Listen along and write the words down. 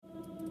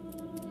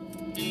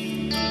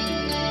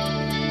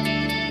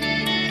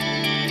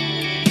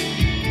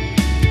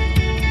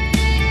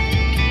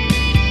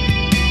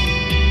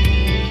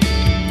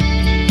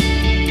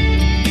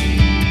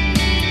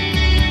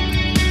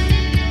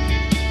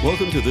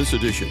to this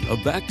edition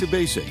of Back to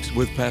Basics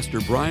with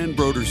Pastor Brian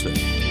Brodersen.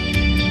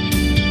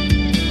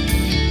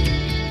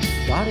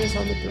 God is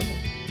on the throne.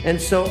 And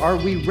so are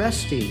we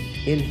resting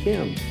in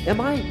Him?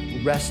 Am I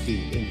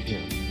resting in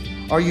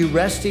Him? Are you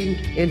resting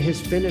in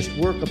His finished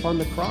work upon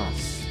the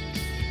cross?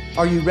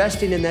 Are you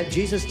resting in that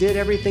Jesus did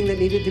everything that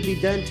needed to be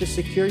done to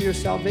secure your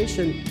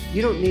salvation?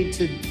 You don't need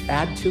to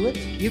add to it.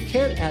 You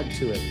can't add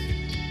to it.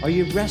 Are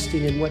you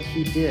resting in what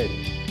He did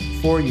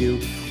for you?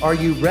 Are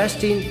you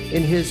resting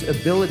in His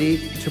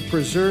ability to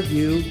preserve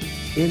you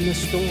in the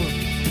storm?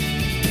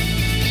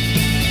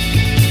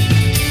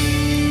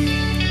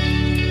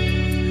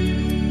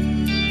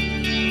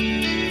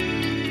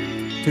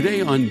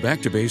 Today on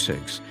Back to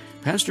Basics,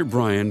 Pastor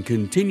Brian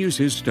continues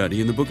his study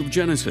in the book of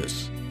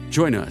Genesis.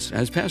 Join us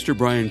as Pastor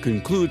Brian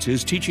concludes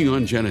his teaching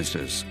on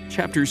Genesis,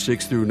 chapters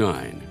 6 through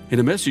 9, in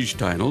a message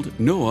titled,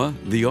 Noah,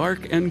 the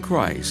Ark, and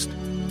Christ.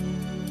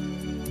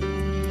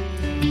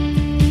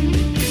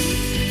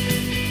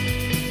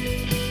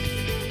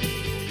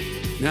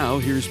 Now,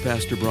 here's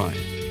Pastor Brian.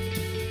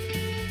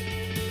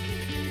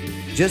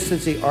 Just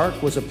as the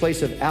ark was a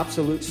place of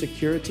absolute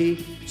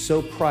security,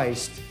 so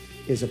Christ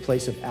is a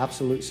place of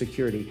absolute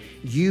security.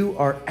 You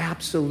are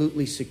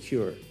absolutely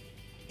secure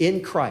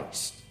in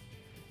Christ.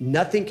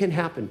 Nothing can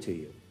happen to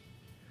you.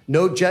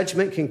 No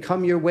judgment can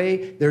come your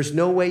way. There's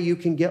no way you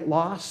can get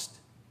lost.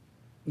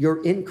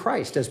 You're in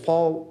Christ. As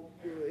Paul,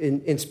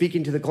 in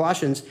speaking to the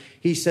Colossians,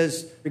 he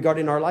says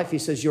regarding our life, he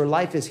says, your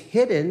life is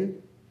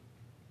hidden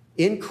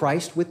in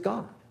Christ with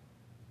God.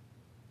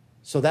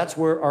 So that's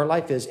where our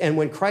life is. And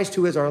when Christ,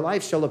 who is our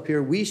life, shall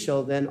appear, we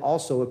shall then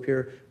also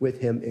appear with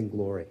Him in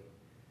glory.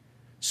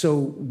 So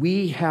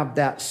we have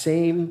that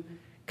same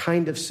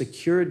kind of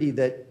security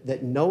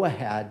that Noah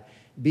had,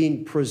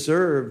 being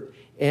preserved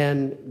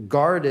and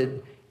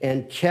guarded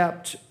and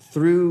kept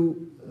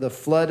through the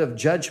flood of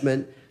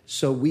judgment.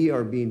 So we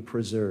are being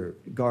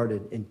preserved,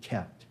 guarded, and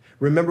kept.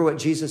 Remember what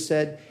Jesus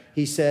said?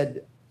 He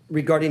said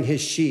regarding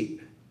His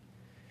sheep,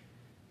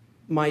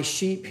 my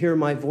sheep hear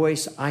my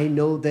voice. I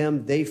know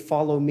them. They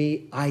follow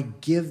me. I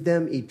give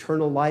them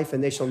eternal life,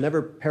 and they shall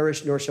never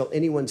perish, nor shall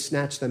anyone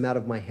snatch them out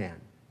of my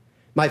hand.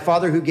 My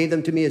Father who gave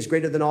them to me is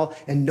greater than all,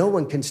 and no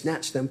one can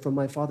snatch them from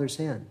my Father's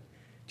hand.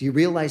 Do you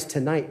realize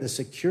tonight the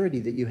security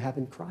that you have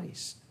in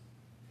Christ?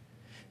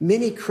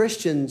 Many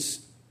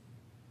Christians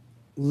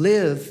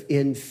live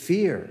in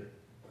fear.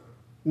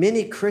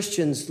 Many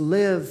Christians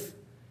live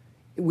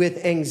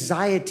with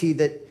anxiety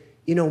that,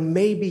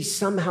 maybe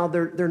somehow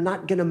they're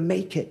not going to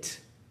make it.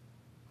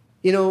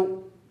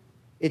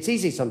 It's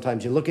easy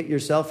sometimes. You look at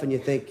yourself and you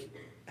think,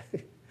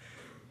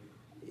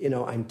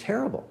 I'm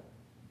terrible.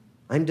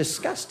 I'm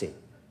disgusting.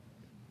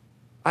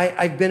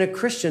 I've been a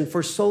Christian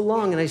for so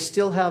long, and I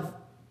still have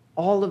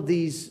all of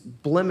these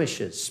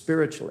blemishes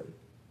spiritually.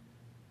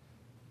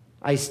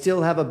 I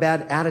still have a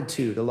bad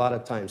attitude a lot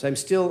of times. I'm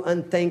still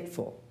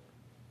unthankful.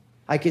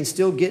 I can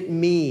still get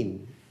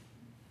mean.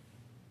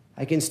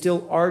 I can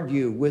still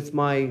argue with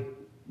my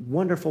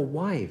wonderful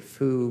wife,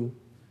 who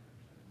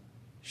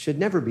should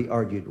never be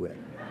argued with.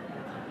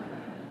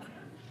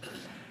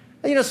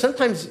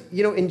 Sometimes,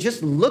 in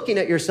just looking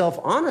at yourself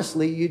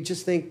honestly, you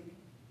just think,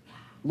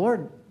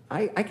 Lord,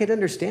 I could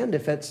understand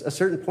if at a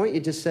certain point you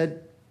just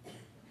said,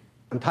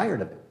 I'm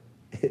tired of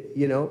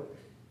it.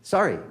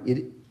 Sorry,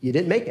 you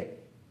didn't make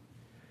it.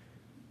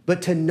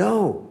 But to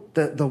know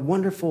the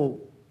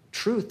wonderful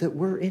truth that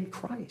we're in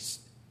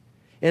Christ.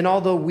 And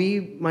although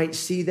we might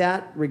see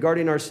that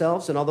regarding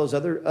ourselves, and all those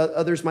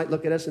others might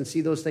look at us and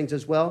see those things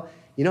as well,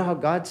 you know how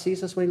God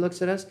sees us when He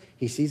looks at us?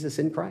 He sees us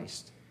in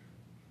Christ.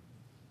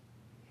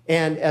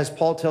 And as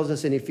Paul tells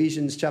us in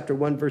Ephesians chapter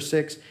 1, verse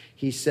 6,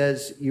 he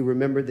says, you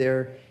remember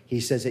there, he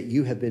says that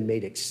you have been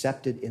made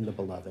accepted in the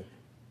beloved.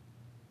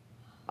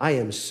 I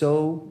am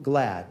so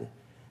glad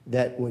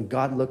that when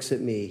God looks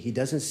at me, He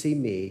doesn't see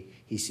me,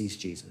 He sees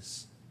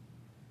Jesus.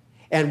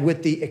 And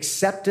with the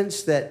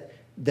acceptance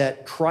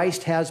that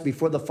Christ has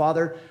before the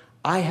Father,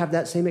 I have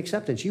that same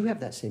acceptance. You have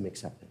that same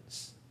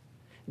acceptance.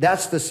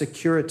 That's the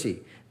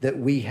security that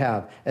we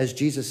have. As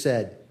Jesus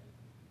said,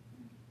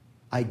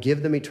 I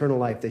give them eternal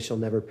life. They shall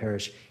never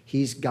perish.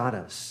 He's got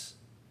us.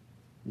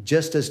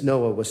 Just as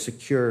Noah was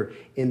secure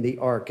in the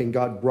ark and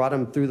God brought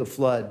him through the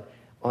flood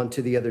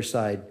onto the other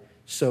side,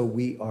 so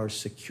we are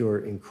secure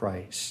in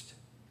Christ.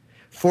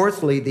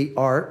 Fourthly, the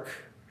ark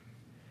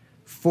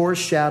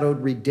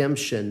foreshadowed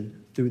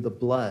redemption through the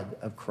blood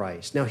of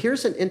Christ. Now,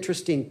 here's an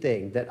interesting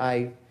thing that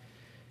I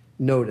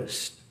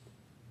noticed.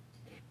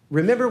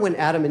 Remember when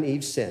Adam and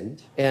Eve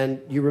sinned,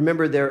 and you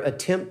remember their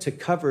attempt to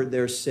cover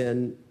their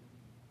sin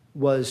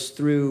was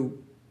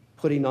through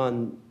putting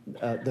on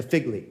the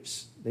fig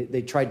leaves.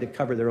 They tried to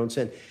cover their own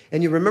sin.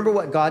 And you remember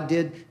what God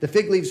did? The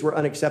fig leaves were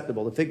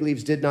unacceptable. The fig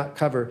leaves did not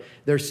cover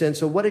their sin.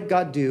 So what did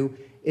God do?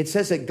 It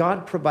says that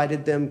God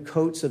provided them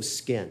coats of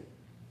skin.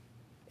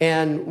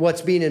 And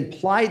what's being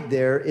implied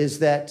there is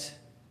that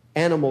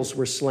animals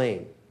were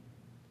slain.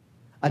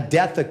 A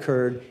death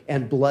occurred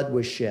and blood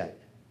was shed.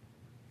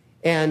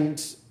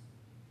 And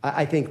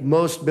I think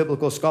most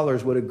biblical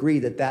scholars would agree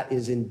that that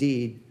is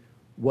indeed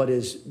what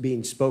is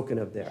being spoken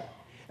of there.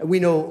 We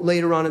know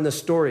later on in the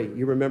story,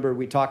 you remember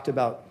we talked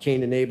about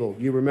Cain and Abel.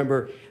 You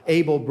remember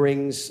Abel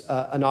brings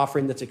an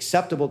offering that's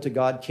acceptable to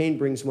God. Cain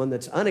brings one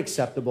that's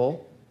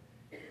unacceptable.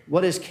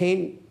 What does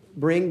Cain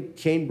bring?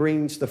 Cain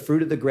brings the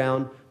fruit of the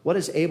ground. What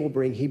does Abel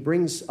bring? He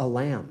brings a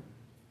lamb.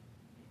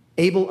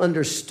 Abel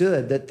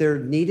understood that there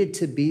needed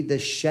to be the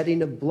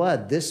shedding of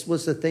blood. This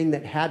was the thing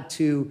that had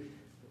to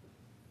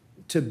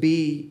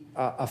be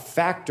a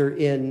factor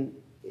in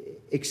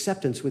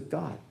acceptance with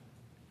God.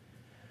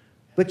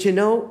 But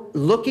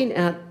looking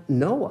at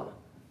Noah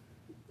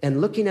and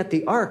looking at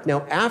the ark,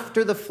 now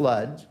after the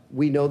flood,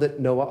 we know that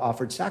Noah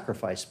offered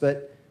sacrifice,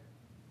 but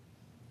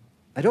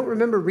I don't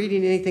remember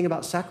reading anything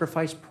about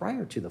sacrifice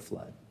prior to the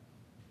flood.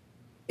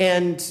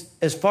 And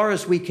as far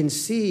as we can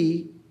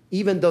see,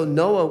 even though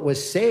Noah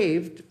was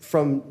saved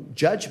from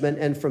judgment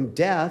and from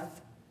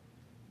death,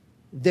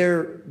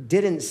 there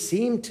didn't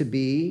seem to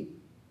be,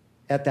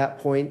 at that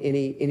point,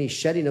 any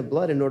shedding of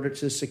blood in order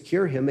to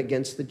secure him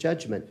against the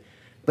judgment.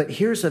 But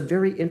here's a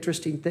very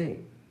interesting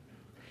thing.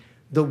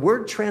 The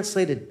word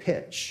translated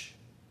pitch,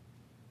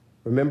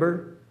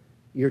 remember,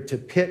 you're to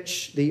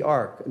pitch the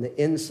ark on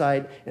the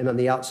inside and on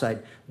the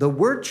outside. The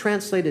word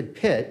translated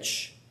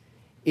pitch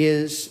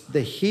is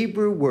the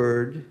Hebrew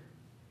word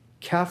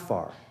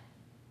kaphar.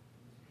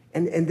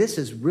 And this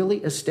is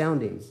really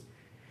astounding.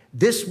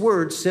 This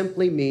word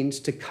simply means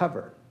to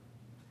cover.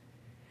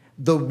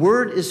 The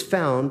word is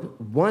found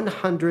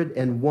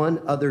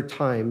 101 other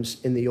times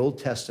in the Old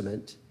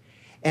Testament,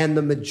 and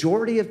the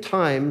majority of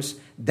times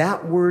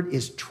that word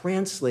is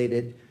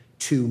translated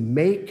to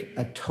make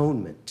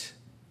atonement.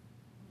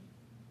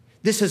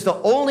 This is the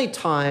only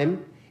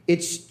time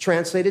it's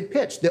translated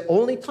pitch, the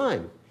only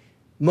time.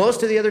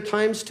 Most of the other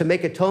times to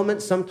make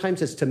atonement,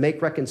 sometimes it's to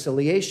make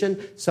reconciliation,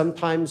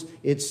 sometimes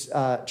it's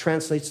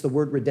translates the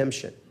word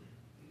redemption,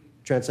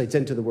 translates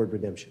into the word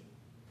redemption.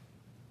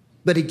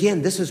 But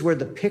again, this is where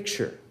the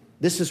picture,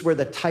 this is where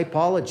the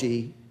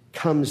typology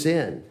comes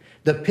in.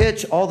 The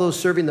pitch, although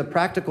serving the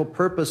practical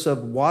purpose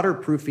of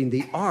waterproofing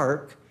the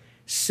ark,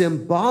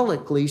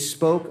 symbolically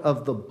spoke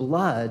of the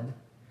blood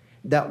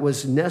that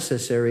was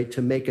necessary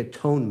to make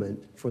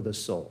atonement for the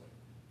soul.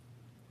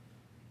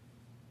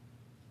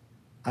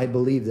 I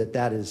believe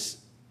that is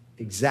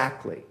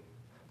exactly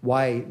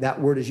why that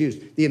word is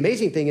used. The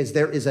amazing thing is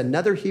there is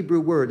another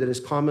Hebrew word that is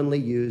commonly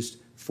used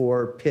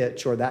for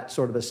pitch or that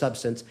sort of a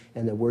substance,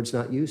 and the word's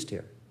not used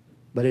here.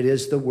 But it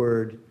is the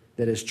word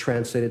that is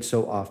translated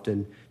so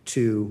often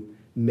to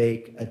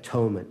make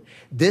atonement.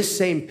 This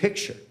same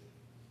picture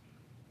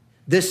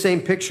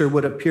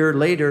would appear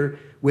later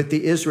with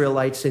the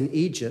Israelites in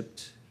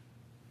Egypt.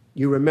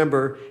 You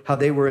remember how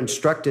they were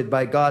instructed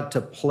by God to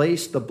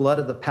place the blood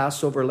of the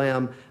Passover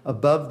lamb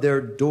above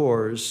their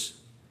doors,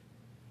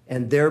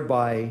 and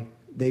thereby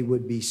they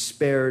would be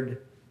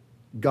spared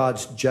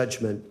God's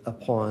judgment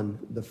upon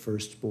the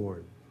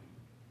firstborn.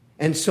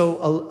 And so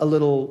a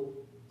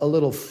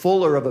little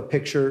fuller of a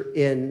picture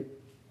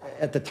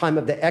at the time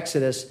of the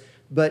Exodus,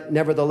 but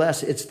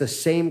nevertheless, it's the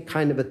same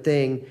kind of a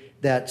thing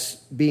that's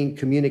being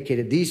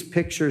communicated. These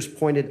pictures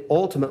pointed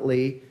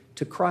ultimately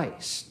to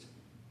Christ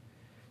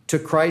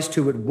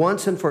who would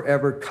once and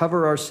forever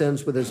cover our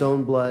sins with his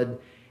own blood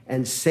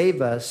and save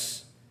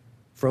us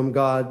from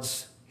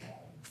God's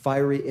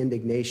fiery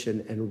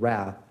indignation and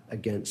wrath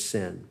against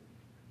sin.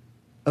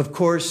 Of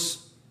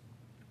course,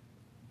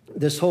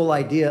 this whole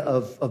idea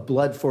of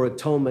blood for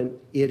atonement,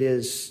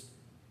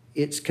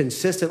 it's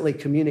consistently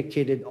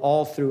communicated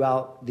all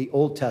throughout the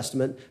Old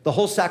Testament. The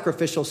whole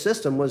sacrificial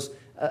system was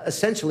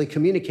essentially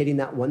communicating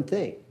that one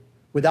thing.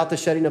 Without the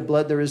shedding of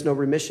blood, there is no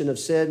remission of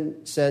sin,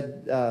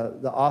 said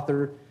the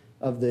author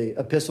of the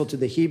epistle to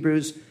the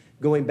Hebrews,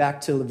 going back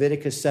to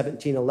Leviticus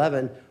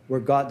 17:11, where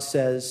God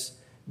says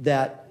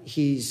that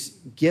he's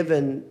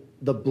given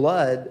the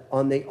blood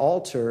on the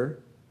altar.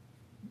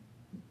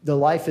 The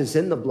life is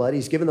in the blood.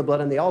 He's given the blood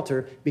on the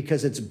altar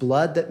because it's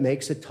blood that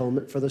makes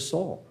atonement for the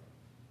soul.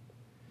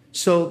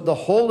 So the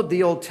whole of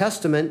the Old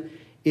Testament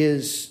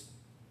is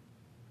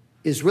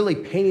really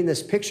painting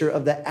this picture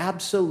of the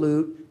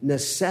absolute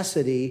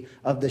necessity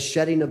of the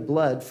shedding of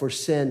blood for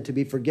sin to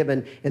be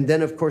forgiven. And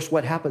then, of course,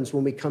 what happens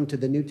when we come to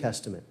the New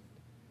Testament?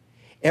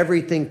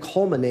 Everything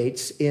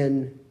culminates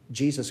in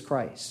Jesus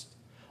Christ.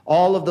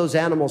 All of those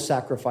animal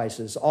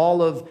sacrifices,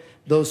 all of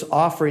those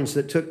offerings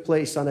that took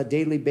place on a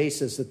daily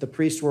basis that the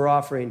priests were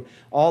offering,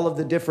 all of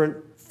the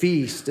different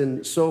feasts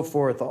and so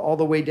forth, all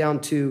the way down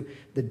to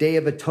the Day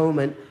of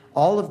Atonement,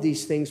 all of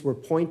these things were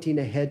pointing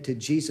ahead to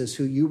Jesus,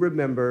 who you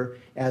remember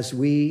as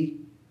we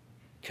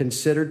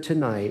considered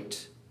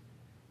tonight,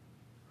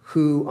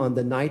 who on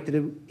the night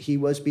that he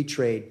was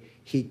betrayed,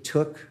 he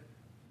took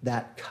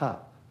that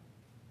cup.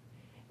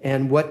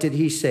 And what did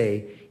he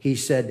say? He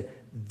said,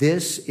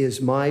 "This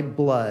is my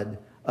blood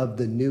of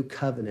the new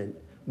covenant,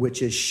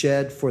 which is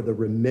shed for the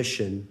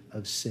remission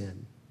of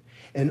sin."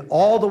 And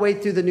all the way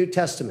through the New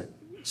Testament,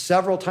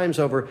 several times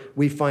over,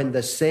 we find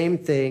the same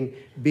thing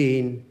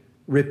being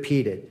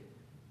repeated.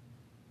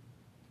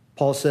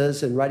 Paul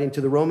says in writing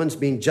to the Romans,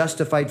 being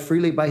justified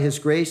freely by his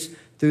grace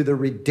through the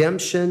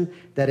redemption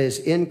that is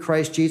in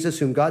Christ Jesus,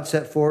 whom God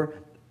set forth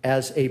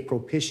as a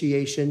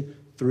propitiation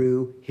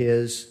through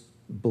his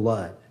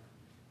blood.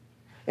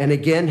 And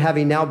again,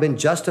 having now been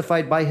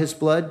justified by his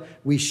blood,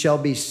 we shall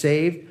be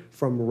saved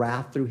from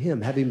wrath through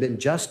him. Having been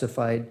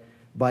justified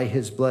by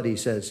his blood, he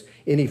says.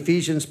 In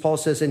Ephesians, Paul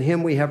says, in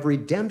him we have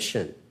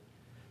redemption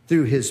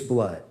through his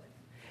blood.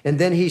 And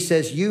then he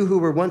says, you who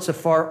were once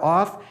afar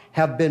off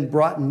have been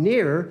brought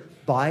near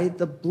by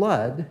the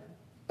blood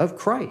of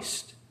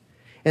Christ.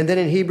 And then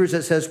in Hebrews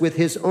it says, with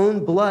his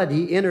own blood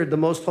he entered the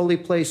most holy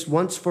place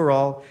once for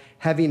all,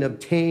 having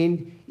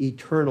obtained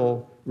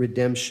eternal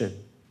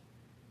redemption.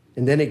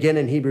 And then again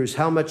in Hebrews,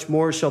 how much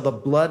more shall the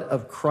blood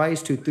of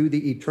Christ, who through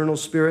the eternal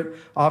Spirit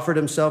offered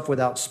himself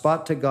without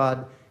spot to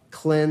God,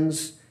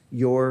 cleanse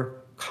your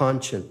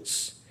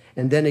conscience?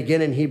 And then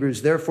again in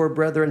Hebrews, therefore,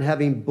 brethren,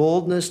 having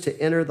boldness to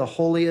enter the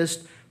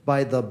holiest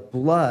by the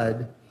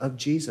blood of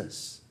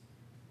Jesus.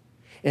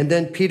 And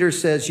then Peter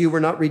says, you were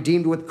not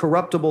redeemed with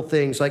corruptible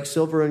things like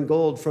silver and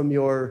gold from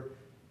your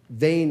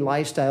vain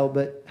lifestyle,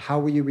 but how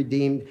were you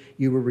redeemed?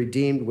 You were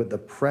redeemed with the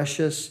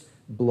precious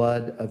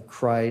blood of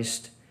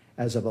Christ,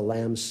 as of a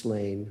lamb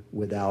slain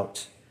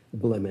without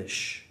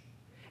blemish.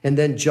 And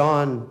then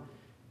John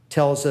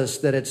tells us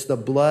that it's the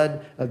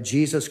blood of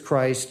Jesus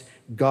Christ,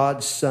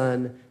 God's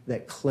Son,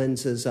 that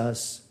cleanses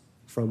us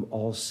from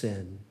all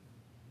sin.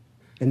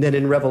 And then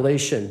in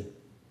Revelation,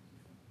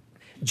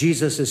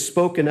 Jesus is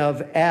spoken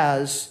of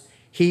as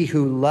he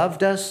who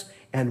loved us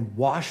and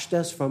washed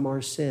us from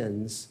our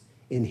sins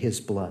in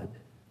his blood.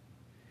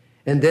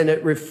 And then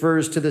it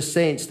refers to the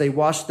saints. They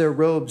washed their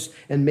robes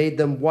and made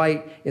them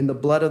white in the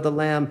blood of the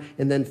Lamb.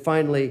 And then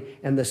finally,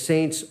 and the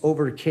saints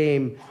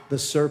overcame the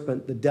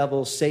serpent, the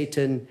devil,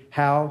 Satan.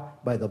 How?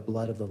 By the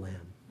blood of the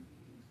Lamb.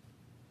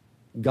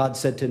 God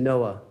said to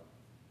Noah,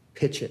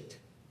 pitch it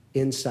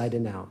inside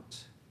and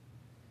out.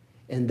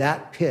 And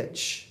that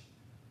pitch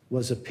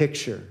was a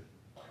picture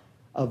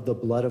of the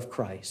blood of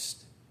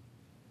Christ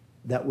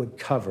that would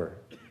cover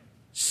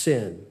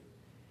sin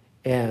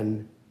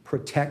and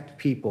protect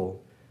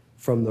people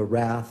from the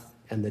wrath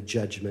and the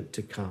judgment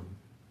to come.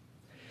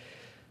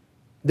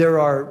 There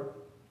are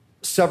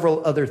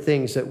several other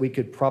things that we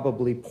could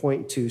probably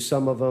point to.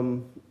 Some of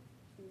them,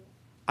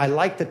 I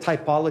like the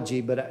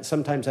typology, but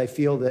sometimes I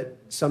feel that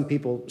some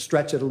people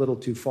stretch it a little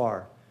too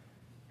far.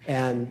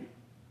 And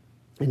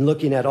in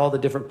looking at all the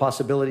different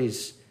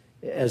possibilities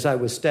as I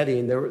was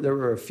studying, there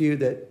were a few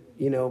that,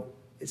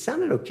 it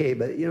sounded okay,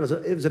 but, it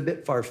was a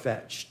bit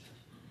far-fetched.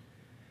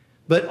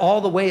 But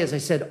all the way, as I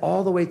said,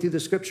 all the way through the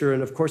scripture,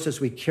 and of course, as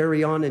we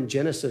carry on in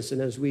Genesis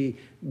and as we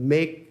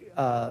make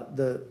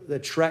the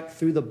trek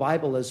through the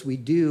Bible as we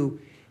do,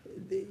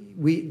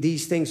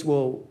 these things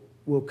will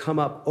come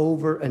up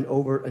over and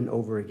over and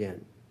over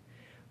again.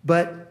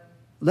 But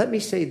let me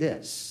say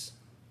this.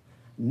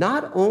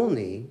 Not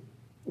only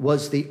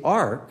was the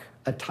ark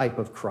a type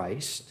of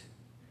Christ,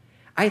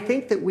 I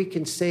think that we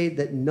can say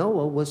that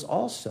Noah was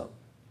also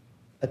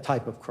a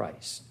type of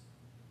Christ.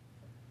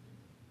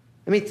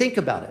 I mean, think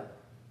about it.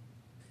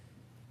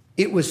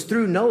 It was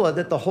through Noah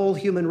that the whole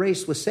human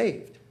race was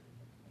saved.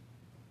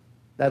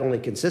 That only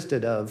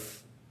consisted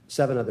of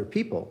 7 other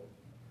people.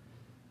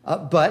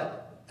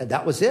 But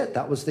that was it.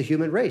 That was the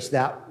human race.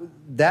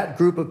 That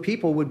group of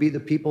people would be the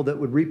people that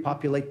would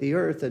repopulate the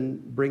earth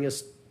and bring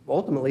us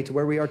ultimately to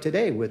where we are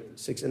today with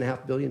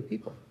 6.5 billion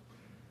people.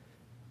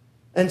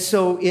 And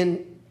so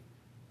in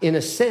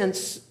a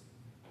sense,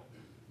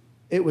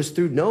 it was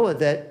through Noah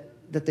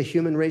that the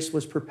human race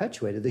was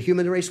perpetuated. The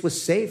human race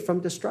was saved from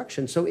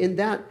destruction. So in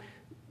that,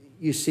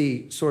 you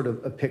see sort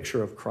of a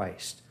picture of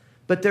Christ.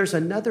 But there's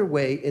another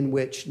way in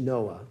which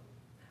Noah,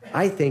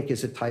 I think,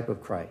 is a type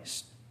of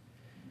Christ.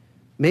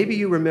 Maybe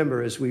you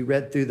remember as we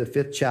read through the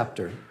 5th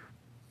chapter,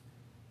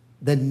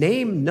 the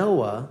name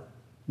Noah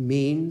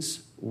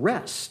means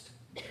rest.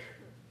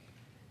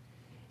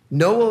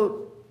 Noah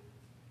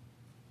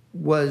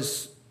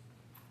was,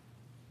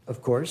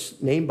 of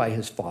course, named by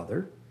his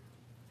father,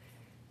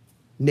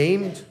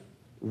 named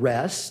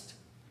rest,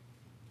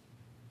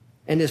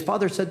 and his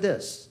father said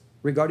this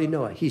regarding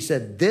Noah. He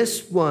said,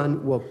 this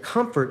one will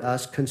comfort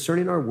us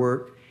concerning our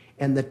work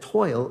and the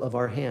toil of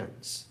our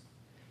hands.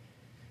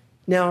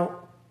 Now,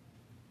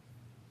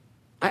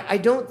 I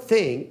don't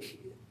think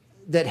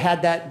that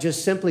had that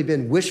just simply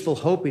been wishful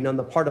hoping on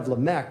the part of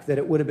Lamech, that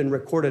it would have been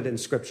recorded in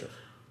Scripture.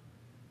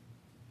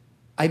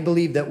 I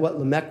believe that what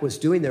Lamech was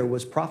doing there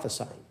was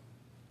prophesying.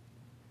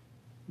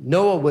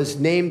 Noah was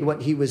named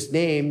what he was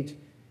named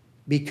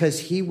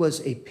because he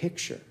was a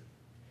picture.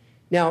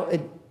 Now,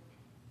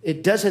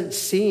 it doesn't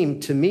seem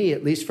to me,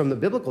 at least from the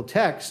biblical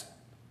text,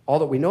 all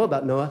that we know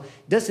about Noah,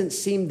 doesn't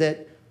seem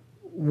that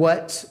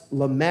what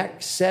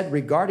Lamech said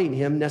regarding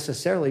him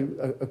necessarily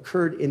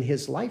occurred in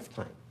his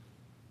lifetime.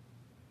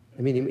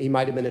 I mean, he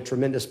might have been a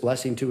tremendous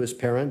blessing to his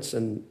parents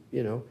and,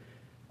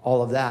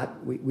 all of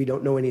that. We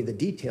don't know any of the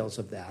details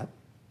of that.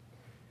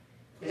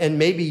 And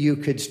maybe you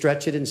could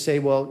stretch it and say,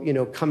 well,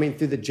 coming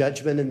through the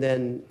judgment and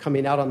then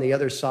coming out on the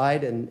other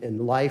side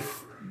and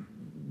life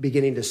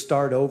beginning to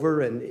start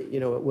over, and,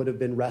 it would have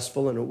been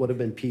restful and it would have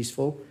been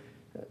peaceful.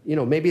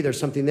 Maybe there's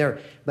something there.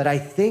 But I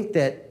think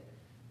that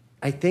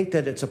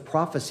it's a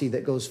prophecy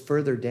that goes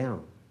further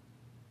down.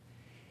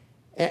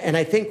 And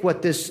I think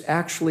what this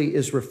actually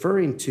is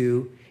referring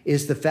to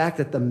is the fact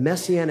that the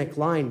messianic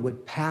line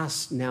would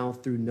pass now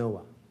through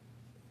Noah.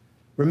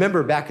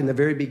 Remember back in the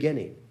very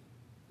beginning,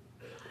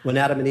 when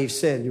Adam and Eve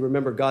sinned, you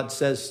remember God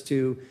says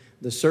to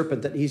the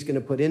serpent that he's going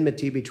to put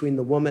enmity between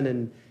the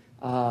woman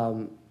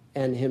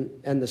and him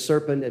and the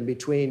serpent, and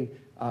between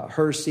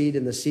her seed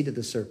and the seed of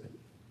the serpent.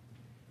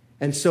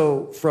 And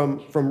so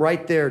from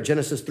right there,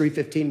 Genesis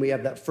 3:15, we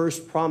have that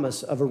first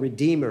promise of a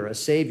redeemer, a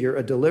savior,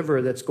 a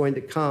deliverer that's going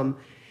to come.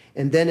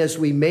 And then as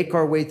we make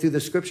our way through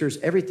the scriptures,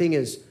 everything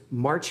is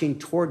marching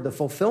toward the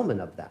fulfillment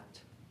of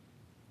that.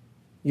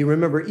 You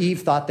remember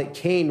Eve thought that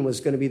Cain was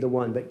going to be the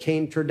one, but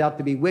Cain turned out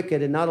to be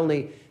wicked. And not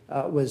only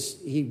was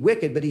he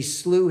wicked, but he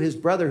slew his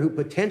brother, who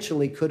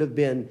potentially could have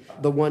been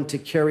the one to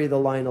carry the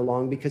line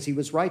along because he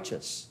was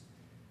righteous.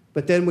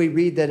 But then we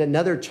read that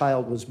another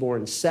child was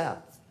born,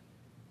 Seth.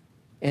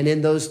 And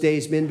in those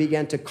days, men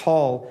began to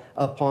call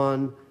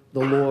upon the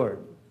Lord.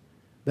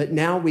 But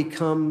now we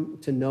come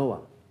to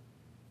Noah.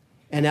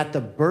 And at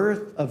the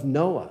birth of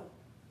Noah,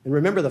 and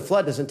remember, the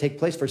flood doesn't take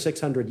place for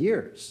 600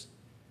 years.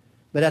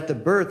 But at the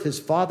birth, his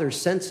father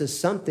senses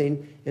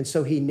something, and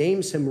so he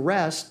names him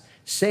Rest,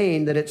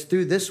 saying that it's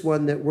through this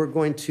one that we're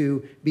going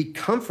to be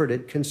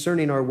comforted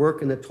concerning our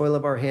work and the toil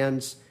of our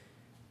hands.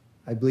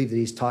 I believe that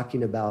he's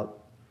talking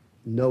about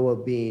Noah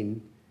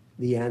being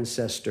the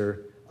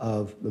ancestor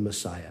of the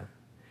Messiah.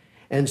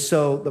 And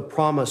so the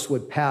promise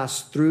would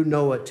pass through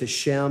Noah to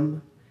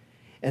Shem,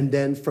 and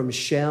then from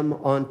Shem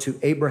on to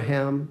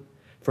Abraham,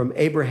 from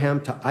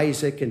Abraham to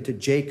Isaac and to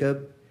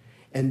Jacob,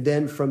 and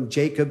then from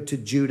Jacob to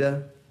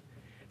Judah,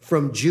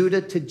 from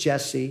Judah to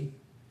Jesse,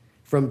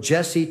 from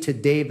Jesse to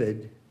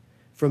David,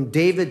 from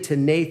David to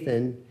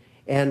Nathan,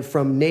 and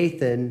from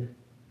Nathan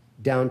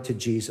down to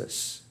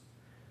Jesus,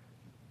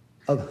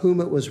 of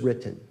whom it was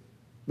written.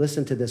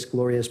 Listen to this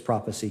glorious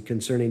prophecy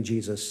concerning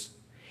Jesus.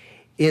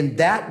 In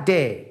that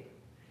day,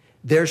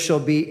 there shall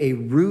be a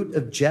root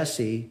of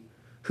Jesse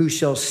who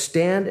shall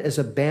stand as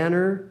a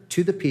banner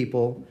to the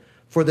people,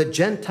 for the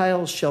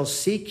Gentiles shall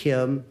seek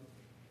him,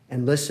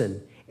 and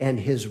listen, and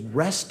his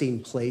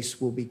resting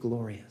place will be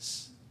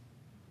glorious.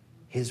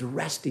 His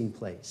resting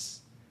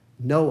place.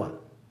 Noah,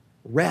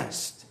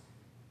 rest.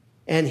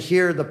 And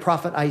here the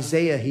prophet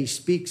Isaiah, he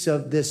speaks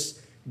of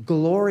this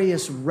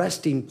glorious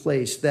resting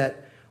place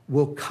that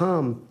will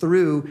come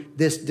through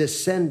this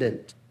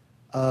descendant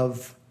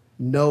of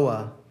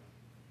Noah.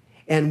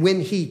 And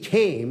when he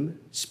came,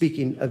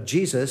 speaking of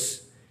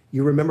Jesus,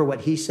 you remember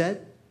what he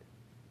said?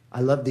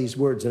 I love these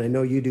words, and I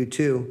know you do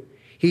too.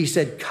 He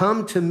said,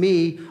 "Come to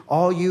me,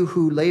 all you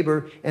who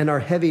labor and are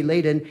heavy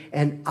laden,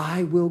 and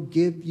I will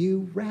give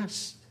you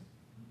rest."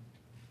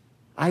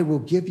 I will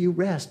give you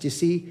rest. You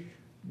see,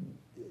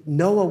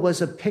 Noah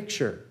was a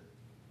picture.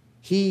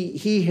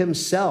 He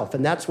himself,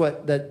 and that's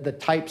what the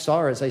types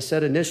are. As I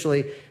said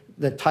initially,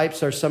 the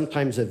types are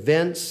sometimes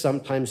events,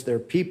 sometimes they're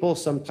people,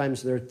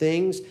 sometimes they're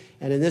things.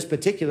 And in this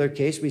particular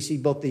case, we see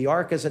both the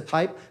ark as a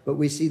type, but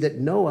we see that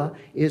Noah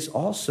is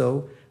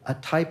also a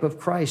type of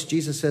Christ.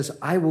 Jesus says,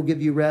 "I will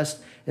give you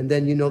rest." And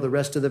then you know the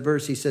rest of the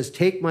verse. He says,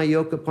 "Take my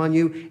yoke upon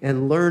you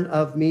and learn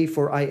of me,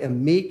 for I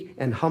am meek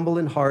and humble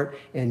in heart,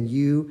 and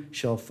you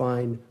shall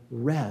find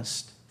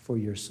rest for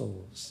your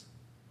souls."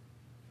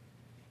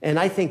 And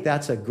I think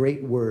that's a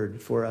great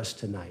word for us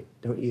tonight,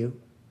 don't you?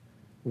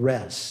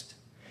 Rest.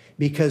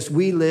 Because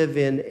we live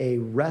in a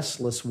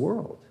restless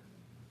world.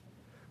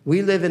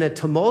 We live in a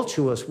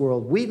tumultuous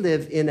world. We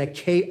live in a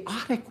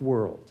chaotic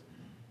world.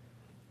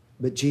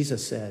 But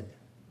Jesus said,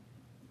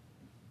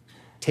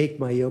 "Take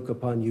my yoke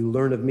upon you,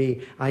 learn of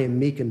me. I am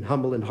meek and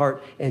humble in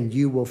heart, and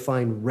you will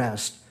find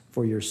rest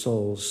for your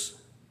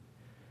souls."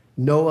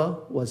 Noah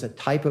was a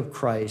type of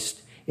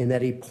Christ in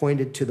that he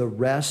pointed to the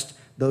rest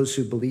those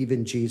who believe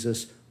in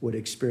Jesus would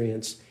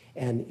experience.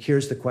 And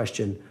here's the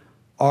question: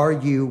 are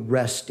you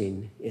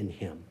resting in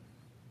him?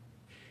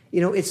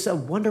 It's a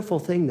wonderful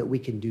thing that we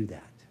can do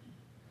that.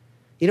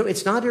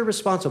 It's not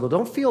irresponsible.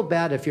 Don't feel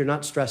bad if you're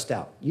not stressed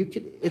out.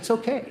 It's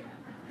okay.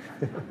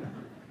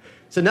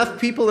 There's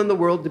enough people in the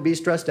world to be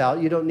stressed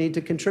out. You don't need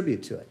to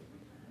contribute to it.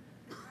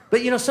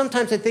 But,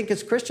 sometimes I think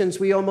as Christians,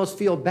 we almost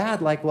feel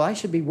bad, like, well, I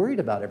should be worried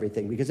about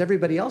everything because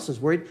everybody else is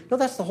worried. No,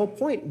 that's the whole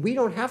point. We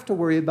don't have to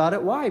worry about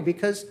it. Why?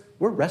 Because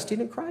we're resting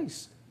in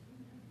Christ.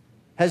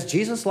 Has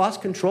Jesus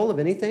lost control of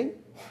anything?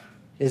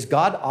 Is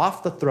God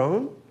off the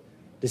throne?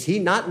 Does he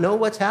not know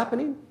what's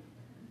happening?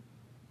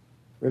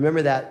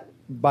 Remember that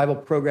Bible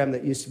program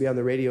that used to be on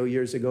the radio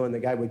years ago, and the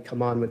guy would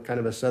come on with kind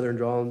of a southern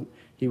drawl, and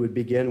he would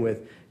begin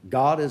with,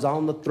 "God is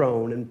on the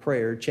throne and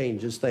prayer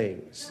changes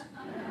things."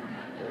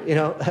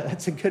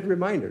 That's a good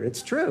reminder.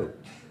 It's true.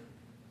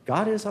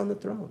 God is on the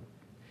throne.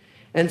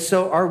 And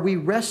so are we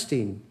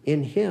resting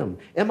in him?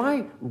 Am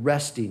I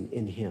resting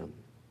in him?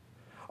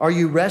 Are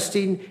you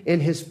resting in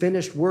his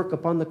finished work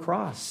upon the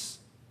cross?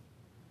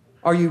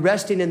 Are you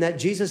resting in that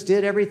Jesus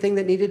did everything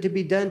that needed to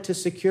be done to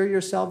secure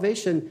your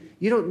salvation?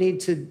 You don't need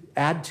to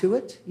add to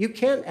it. You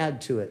can't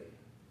add to it.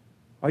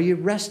 Are you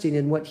resting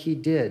in what he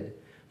did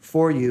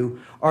for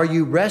you? Are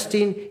you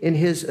resting in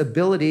his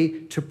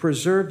ability to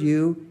preserve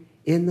you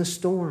in the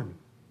storm?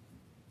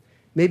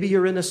 Maybe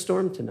you're in a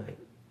storm tonight.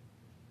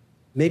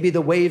 Maybe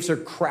the waves are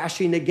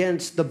crashing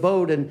against the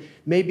boat, and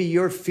maybe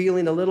you're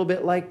feeling a little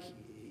bit like,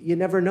 you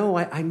never know,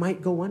 I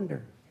might go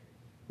under.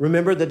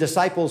 Remember, the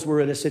disciples were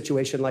in a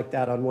situation like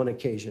that on one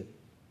occasion.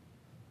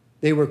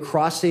 They were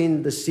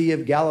crossing the Sea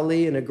of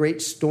Galilee, and a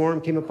great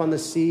storm came upon the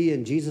sea,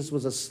 and Jesus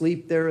was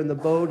asleep there in the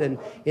boat, and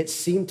it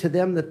seemed to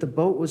them that the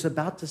boat was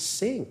about to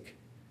sink.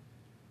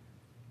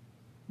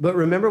 But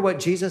remember what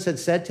Jesus had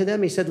said to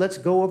them? He said, let's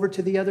go over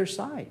to the other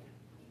side.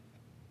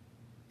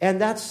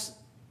 And that's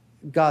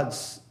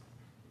God's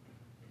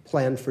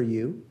plan for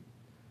you.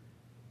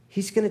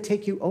 He's going to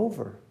take you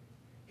over.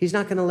 He's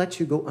not going to let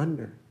you go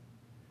under.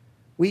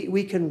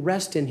 We can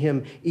rest in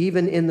him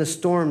even in the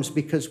storms,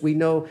 because we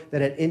know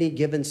that at any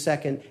given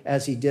second,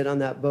 as he did on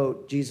that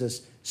boat,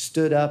 Jesus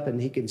stood up, and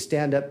he can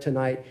stand up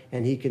tonight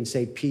and he can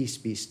say, peace,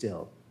 be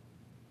still.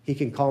 He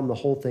can calm the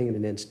whole thing in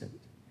an instant.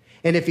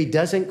 And if he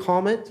doesn't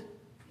calm it,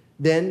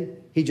 then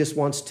he just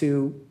wants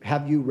to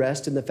have you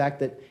rest in the fact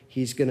that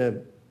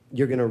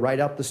you're going to ride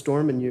out the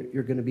storm, and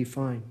you're going to be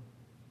fine.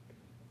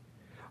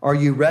 Are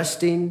you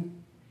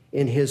resting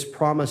in his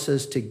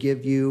promises to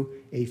give you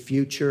a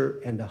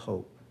future and a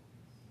hope?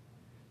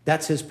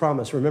 That's his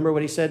promise. Remember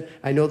what he said?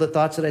 I know the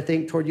thoughts that I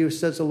think toward you,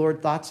 says the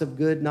Lord, thoughts of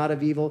good, not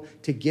of evil,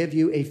 to give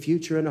you a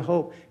future and a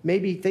hope.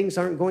 Maybe things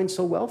aren't going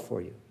so well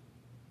for you.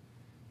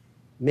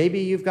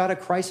 Maybe you've got a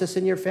crisis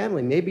in your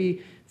family.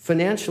 Maybe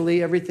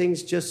financially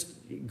everything's just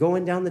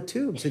going down the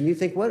tubes, and you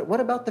think,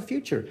 what about the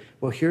future?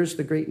 Well, here's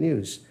the great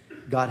news.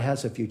 God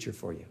has a future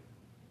for you.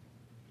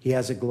 He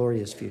has a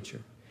glorious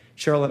future.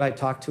 Cheryl and I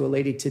talked to a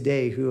lady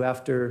today who,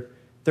 after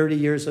 30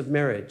 years of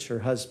marriage, her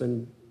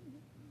husband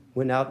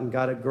went out and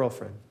got a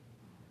girlfriend,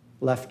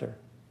 left her.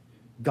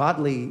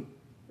 Godly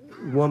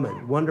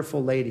woman,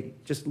 wonderful lady,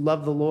 just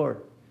loved the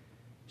Lord.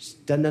 She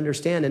doesn't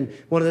understand. And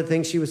one of the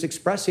things she was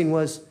expressing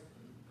was,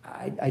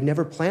 I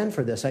never planned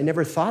for this. I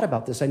never thought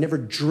about this. I never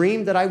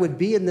dreamed that I would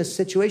be in this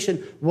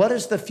situation. What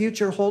does the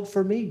future hold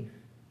for me?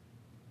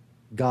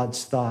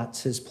 God's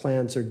thoughts, his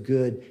plans are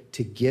good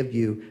to give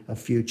you a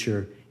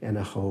future and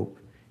a hope.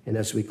 And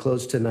as we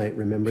close tonight,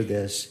 remember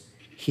this.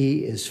 He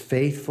is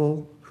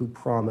faithful who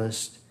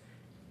promised,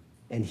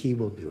 and he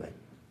will do it.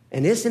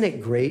 And isn't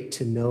it great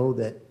to know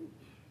that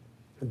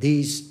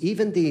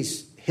even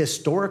these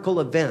historical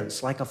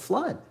events, like a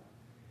flood,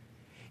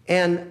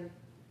 and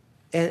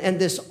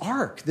this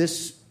ark,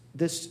 this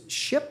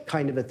ship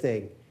kind of a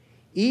thing,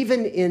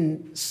 even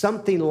in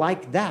something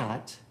like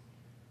that,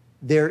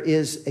 there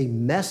is a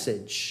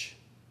message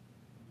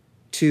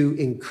to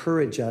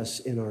encourage us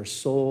in our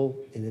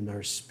soul and in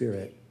our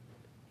spirit.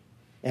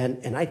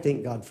 And I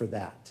thank God for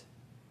that.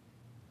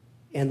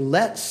 And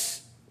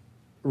let's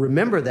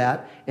remember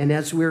that. And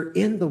as we're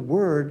in the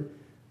Word,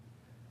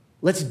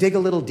 let's dig a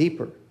little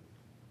deeper.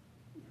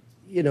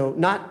 You know,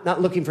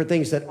 not looking for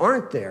things that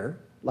aren't there,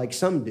 like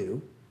some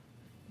do,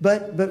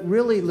 but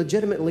really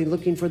legitimately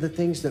looking for the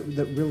things that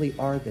really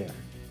are there.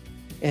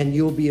 And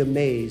you'll be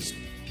amazed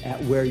at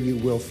where you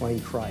will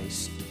find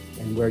Christ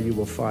and where you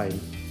will find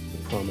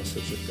the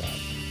promises of God.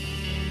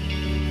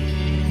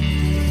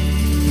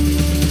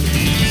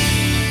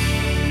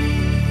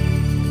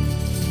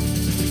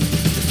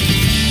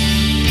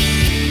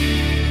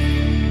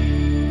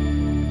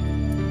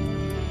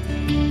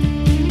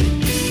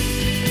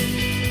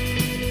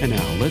 And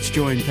now let's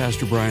join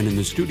Pastor Brian in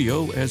the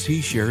studio as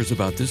he shares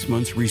about this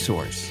month's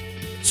resource.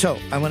 So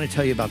I want to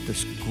tell you about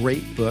this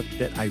great book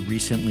that I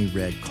recently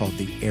read called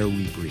The Air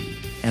We Breathe.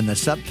 And the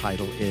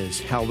subtitle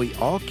is How We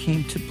All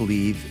Came to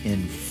Believe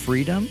in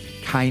Freedom,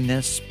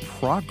 Kindness,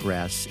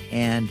 Progress,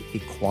 and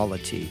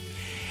Equality.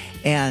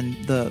 And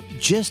the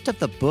gist of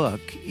the book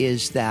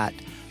is that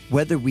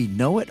whether we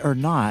know it or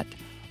not,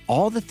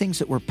 all the things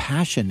that we're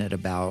passionate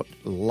about,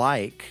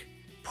 like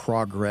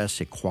progress,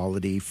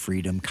 equality,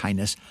 freedom,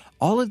 kindness,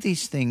 all of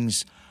these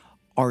things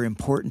are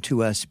important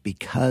to us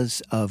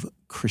because of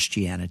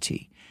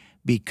Christianity,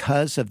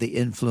 because of the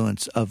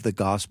influence of the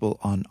gospel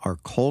on our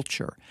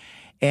culture.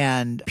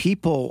 And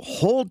people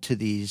hold to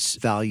these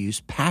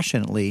values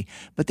passionately,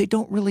 but they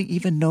don't really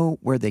even know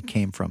where they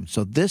came from.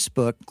 So this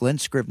book, Glen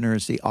Scrivener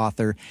is the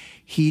author.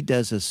 He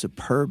does a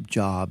superb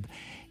job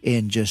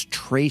in just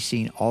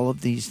tracing all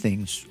of these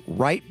things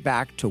right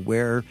back to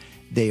where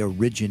they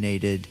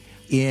originated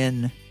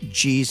in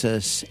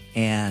Jesus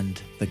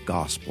and the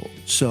gospel.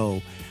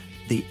 So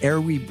The Air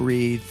We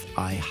Breathe,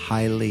 I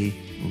highly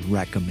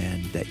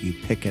recommend that you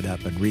pick it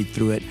up and read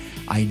through it.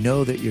 I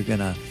know that you're going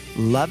to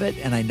love it,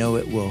 and I know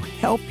it will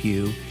help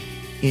you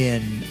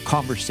in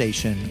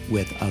conversation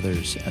with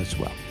others as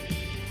well.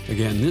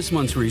 Again, this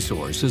month's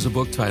resource is a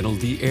book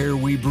titled The Air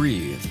We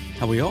Breathe,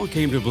 How We All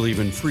Came to Believe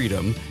in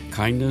Freedom,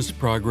 Kindness,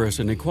 Progress,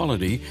 and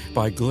Equality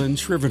by Glen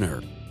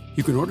Scrivener.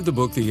 You can order the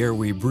book, The Air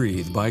We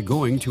Breathe, by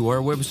going to our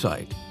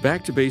website,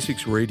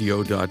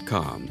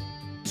 backtobasicsradio.com.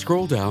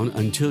 Scroll down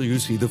until you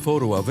see the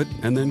photo of it,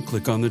 and then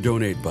click on the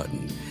Donate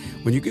button.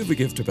 When you give a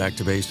gift to Back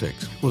to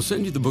Basics, we'll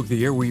send you the book,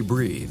 The Air We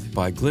Breathe,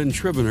 by Glenn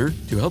Scrivener,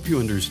 to help you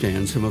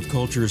understand some of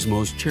culture's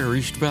most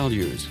cherished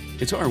values.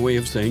 It's our way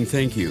of saying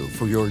thank you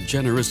for your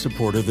generous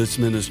support of this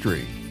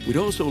ministry. We'd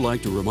also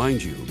like to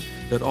remind you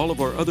that all of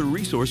our other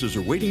resources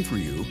are waiting for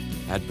you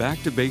at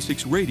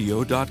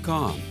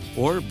backtobasicsradio.com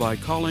or by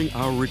calling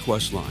our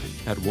request line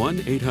at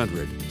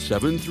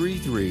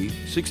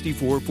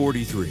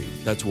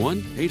 1-800-733-6443. That's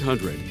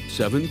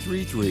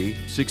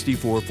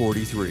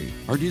 1-800-733-6443.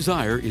 Our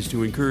desire is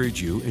to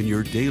encourage you in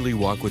your daily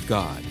walk with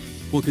God.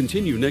 We'll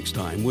continue next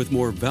time with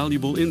more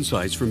valuable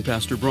insights from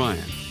Pastor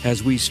Brian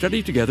as we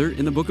study together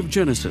in the book of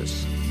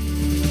Genesis.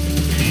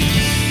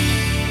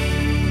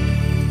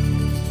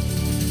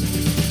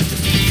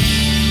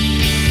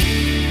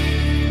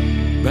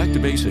 Back to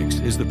Basics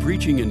is the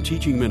preaching and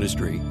teaching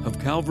ministry of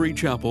Calvary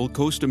Chapel,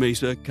 Costa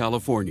Mesa,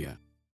 California.